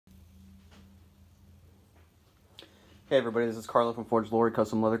Hey everybody, this is Carlo from Carlo Lorge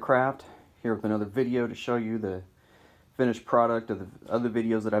Custom Leathercraft, here with another video to show you the finished product of the other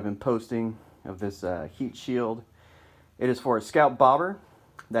videos that I've been posting of this heat shield. It is for a Scout bobber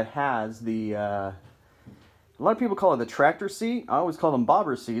that has the, a lot of people call it the tractor seat. I always call them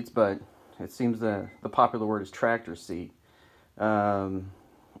bobber seats, but it seems the popular word is tractor seat.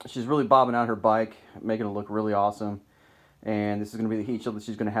 She's really bobbing out her bike, making it look really awesome. And this is going to be the heat shield that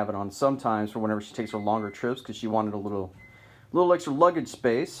she's going to have it on sometimes for whenever she takes her longer trips, because she wanted a little extra luggage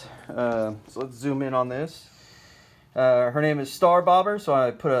space. So let's zoom in on this. Her name is Star Bobber, so I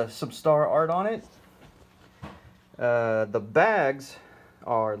put some star art on it. The bags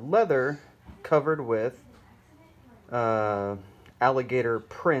are leather covered with alligator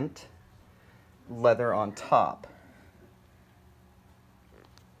print leather on top.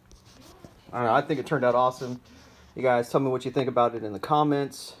 I don't know, I think it turned out awesome. You guys tell me what you think about it in the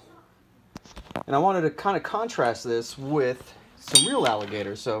comments. And I wanted to kind of contrast this with some real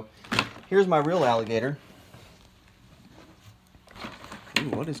alligator. So here's my real alligator. Ooh,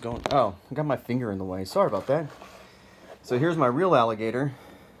 what is going on? Oh, I got my finger in the way. Sorry about that. So here's my real alligator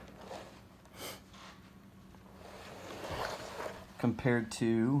compared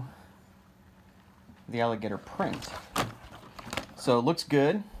to the alligator print. So it looks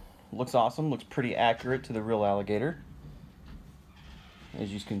good. Looks awesome, looks pretty accurate to the real alligator,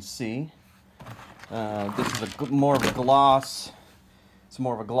 as you can see. This is more of a gloss. It's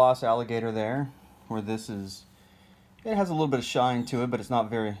more of a gloss alligator there, where this is, it has a little bit of shine to it, but it's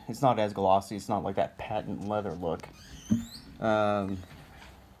not as glossy. It's not like that patent leather look. I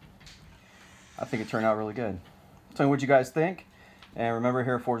think it turned out really good. Tell me what you guys think. And remember,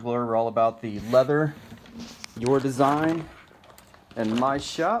 here at Carlo Lorge, we're all about the leather, your design, and my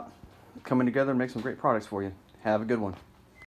shop coming together and make some great products for you. Have a good one.